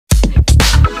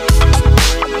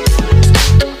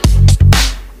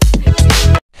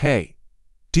Hey,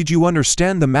 did you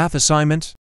understand the math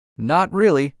assignment? Not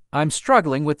really. I'm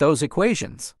struggling with those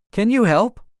equations. Can you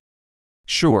help?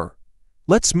 Sure.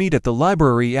 Let's meet at the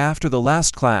library after the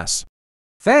last class.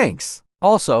 Thanks.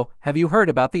 Also, have you heard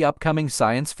about the upcoming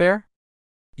science fair?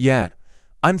 Yeah,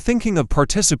 I'm thinking of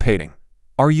participating.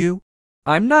 Are you?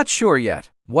 I'm not sure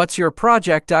yet. What's your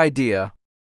project idea?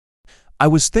 I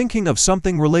was thinking of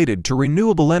something related to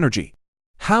renewable energy.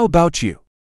 How about you?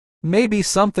 Maybe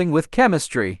something with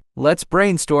chemistry. Let's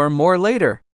brainstorm more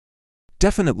later.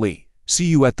 Definitely. See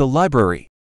you at the library.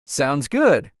 Sounds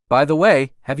good. By the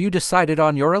way, have you decided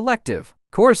on your elective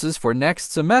courses for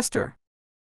next semester?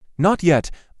 Not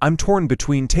yet. I'm torn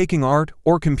between taking art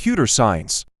or computer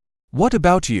science. What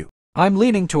about you? I'm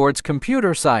leaning towards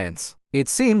computer science. It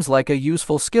seems like a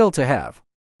useful skill to have.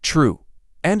 True.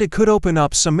 And it could open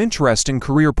up some interesting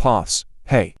career paths.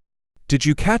 Hey, did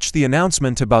you catch the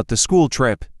announcement about the school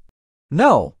trip?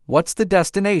 No, what's the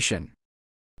destination?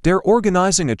 They're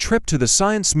organizing a trip to the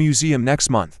Science Museum next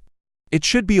month. It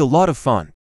should be a lot of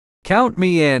fun. Count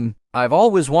me in. I've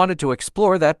always wanted to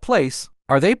explore that place.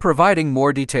 Are they providing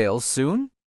more details soon?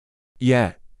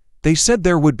 Yeah, they said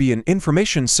there would be an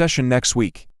information session next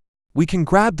week. We can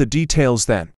grab the details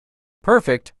then.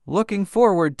 Perfect. Looking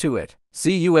forward to it.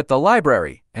 See you at the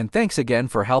library, and thanks again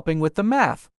for helping with the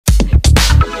math.